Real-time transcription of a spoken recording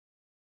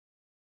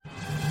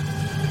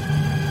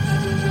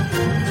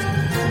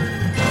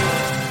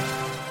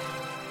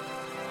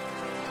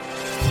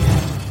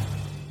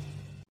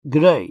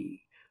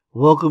G'day,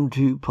 welcome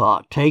to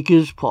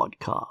Partakers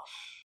Podcast.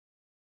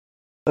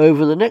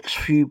 Over the next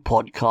few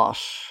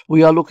podcasts,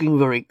 we are looking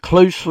very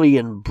closely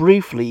and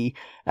briefly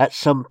at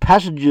some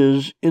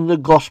passages in the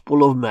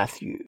Gospel of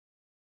Matthew.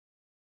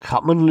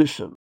 Come and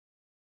listen.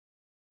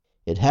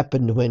 It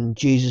happened when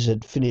Jesus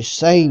had finished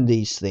saying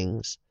these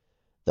things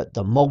that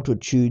the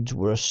multitudes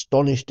were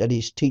astonished at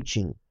his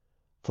teaching,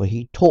 for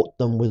he taught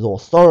them with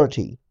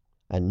authority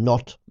and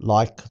not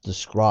like the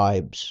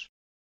scribes.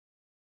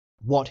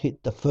 What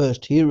hit the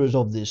first hearers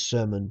of this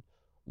sermon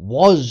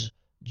was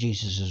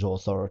Jesus'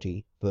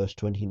 authority, verse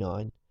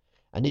 29,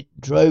 and it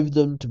drove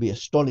them to be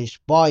astonished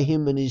by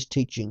him and his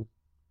teaching.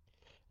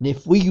 And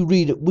if we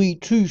read it, we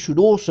too should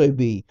also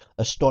be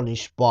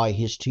astonished by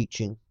his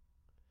teaching.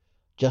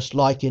 Just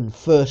like in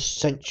first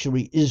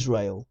century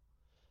Israel,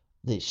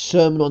 the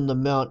Sermon on the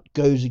Mount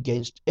goes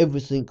against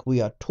everything we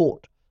are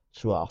taught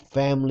through our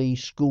family,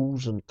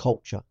 schools and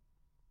culture.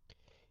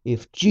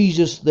 If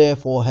Jesus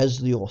therefore has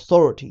the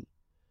authority,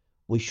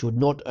 we should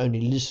not only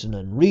listen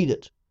and read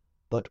it,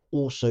 but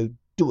also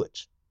do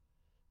it.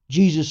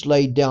 Jesus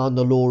laid down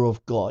the law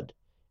of God,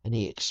 and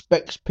he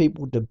expects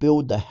people to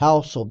build the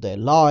house of their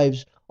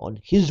lives on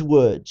his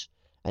words,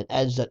 and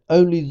adds that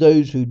only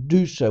those who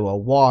do so are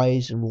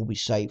wise and will be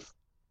safe.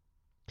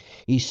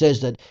 He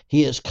says that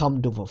he has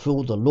come to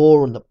fulfill the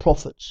law and the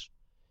prophets.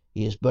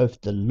 He is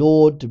both the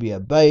Lord to be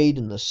obeyed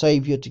and the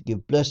Saviour to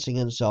give blessing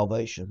and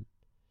salvation.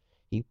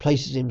 He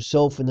places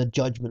himself in the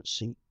judgment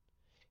seat.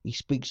 He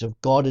speaks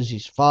of God as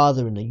his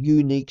Father in a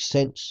unique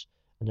sense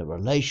and a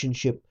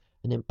relationship,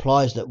 and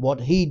implies that what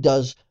he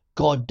does,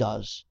 God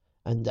does,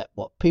 and that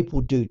what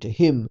people do to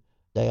him,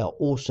 they are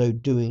also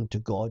doing to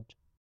God.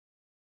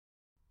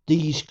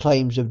 These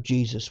claims of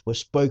Jesus were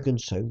spoken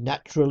so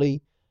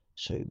naturally,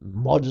 so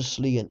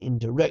modestly and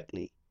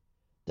indirectly,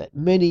 that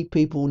many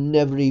people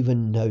never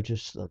even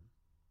notice them.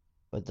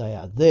 But they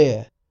are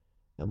there,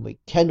 and we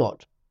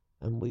cannot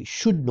and we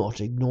should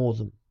not ignore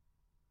them.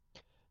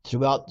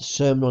 Throughout the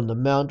Sermon on the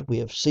Mount, we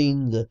have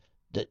seen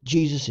that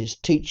Jesus is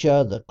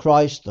teacher, the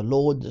Christ, the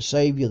Lord, the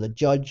Saviour, the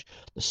Judge,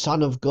 the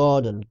Son of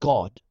God, and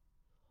God.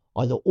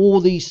 Either all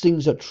these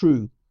things are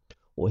true,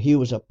 or he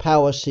was a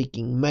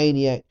power-seeking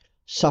maniac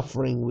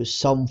suffering with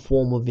some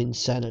form of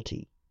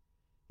insanity.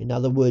 In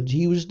other words,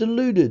 he was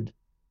deluded.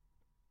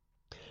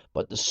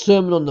 But the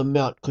Sermon on the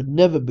Mount could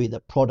never be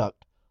the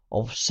product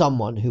of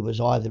someone who was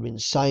either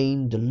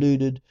insane,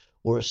 deluded,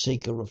 or a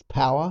seeker of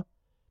power,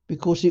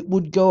 because it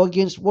would go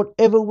against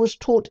whatever was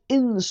taught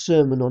in the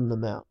Sermon on the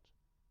Mount.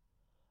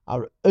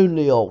 Our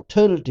only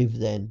alternative,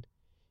 then,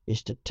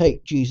 is to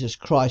take Jesus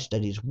Christ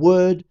at his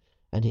word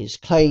and his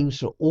claims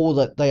for all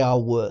that they are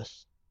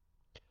worth.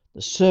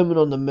 The Sermon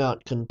on the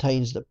Mount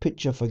contains the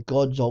picture for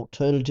God's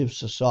alternative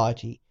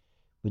society,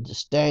 with the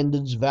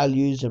standards,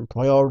 values and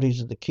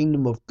priorities of the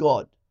kingdom of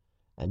God,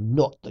 and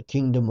not the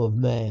kingdom of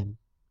man.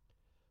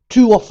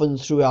 Too often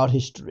throughout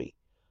history,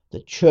 the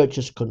church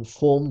has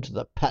conformed to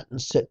the pattern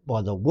set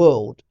by the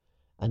world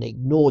and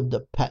ignored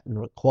the pattern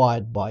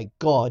required by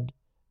God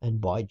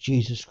and by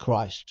Jesus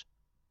Christ.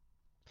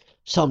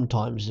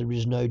 Sometimes there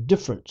is no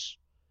difference,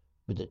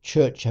 with the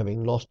church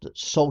having lost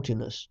its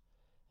saltiness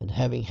and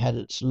having had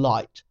its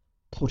light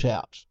put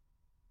out.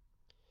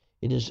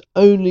 It is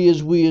only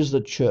as we as the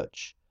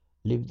church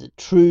live the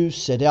truth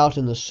set out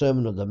in the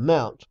Sermon on the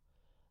Mount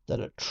that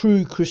a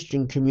true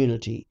Christian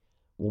community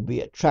will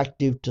be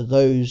attractive to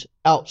those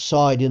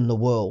outside in the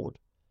world,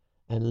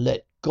 and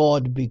let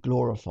God be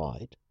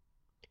glorified.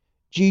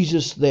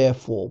 Jesus,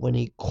 therefore, when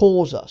he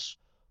calls us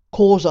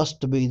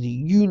to be the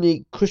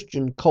unique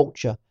Christian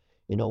culture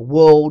in a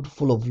world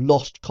full of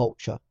lost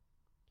culture.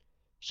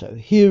 So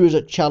here is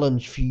a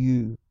challenge for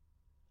you.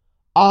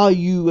 Are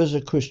you, as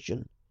a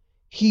Christian,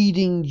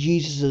 heeding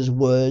Jesus'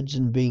 words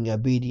and being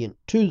obedient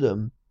to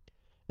them,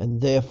 and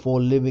therefore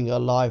living a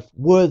life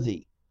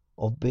worthy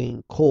of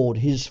being called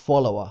his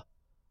follower,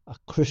 a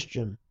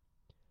Christian?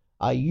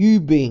 Are you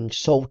being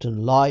salt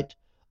and light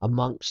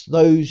amongst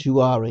those who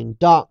are in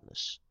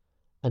darkness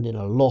and in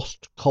a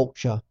lost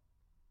culture?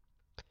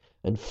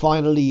 And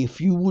finally, if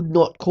you would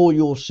not call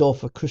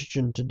yourself a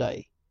Christian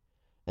today,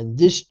 and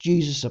this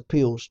Jesus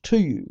appeals to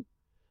you,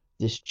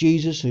 this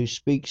Jesus who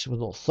speaks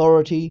with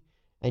authority,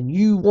 and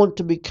you want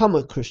to become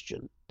a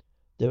Christian,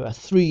 there are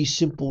 3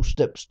 simple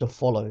steps to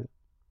follow.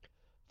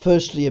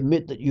 Firstly,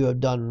 admit that you have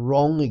done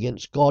wrong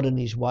against God and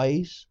his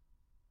ways.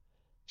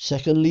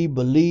 Secondly,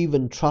 believe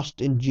and trust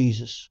in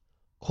Jesus.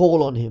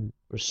 Call on him,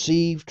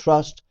 receive,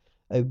 trust,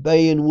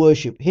 obey and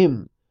worship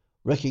him,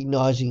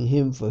 recognizing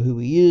him for who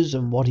he is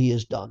and what he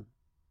has done,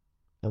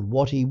 and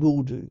what he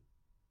will do.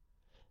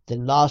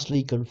 Then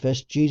lastly,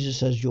 confess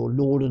Jesus as your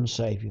Lord and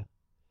Saviour.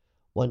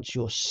 Once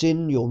your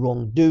sin, your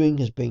wrongdoing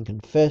has been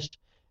confessed,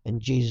 and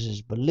Jesus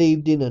is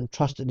believed in and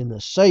trusted in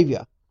as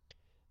Saviour,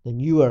 then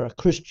you are a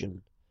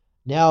Christian.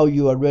 Now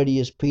you are ready,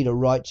 as Peter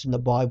writes in the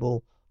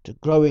Bible, to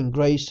grow in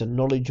grace and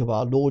knowledge of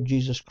our Lord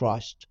Jesus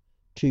Christ.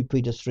 2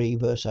 Peter 3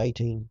 verse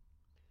 18.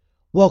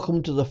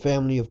 Welcome to the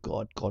family of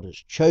God. God has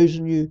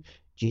chosen you,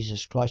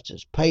 Jesus Christ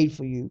has paid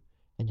for you,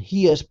 and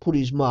he has put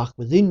his mark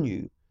within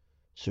you,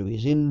 through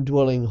his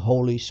indwelling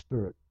Holy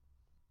Spirit.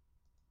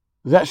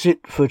 That's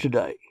it for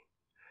today.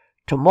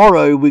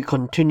 Tomorrow we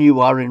continue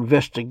our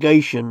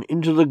investigation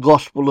into the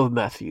Gospel of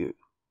Matthew.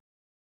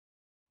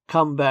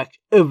 Come back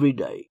every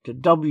day to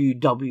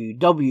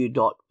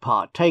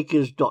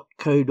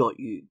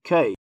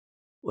www.partakers.co.uk,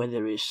 where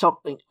there is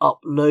something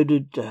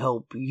uploaded to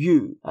help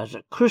you as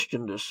a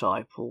Christian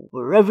disciple,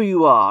 wherever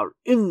you are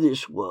in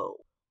this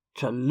world,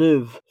 to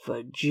live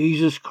for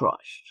Jesus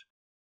Christ.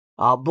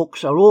 Our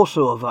books are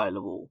also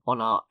available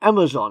on our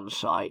Amazon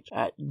site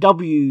at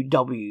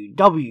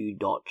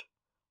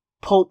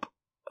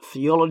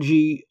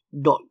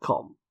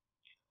www.pulptheology.com.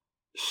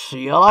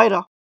 See you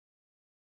later.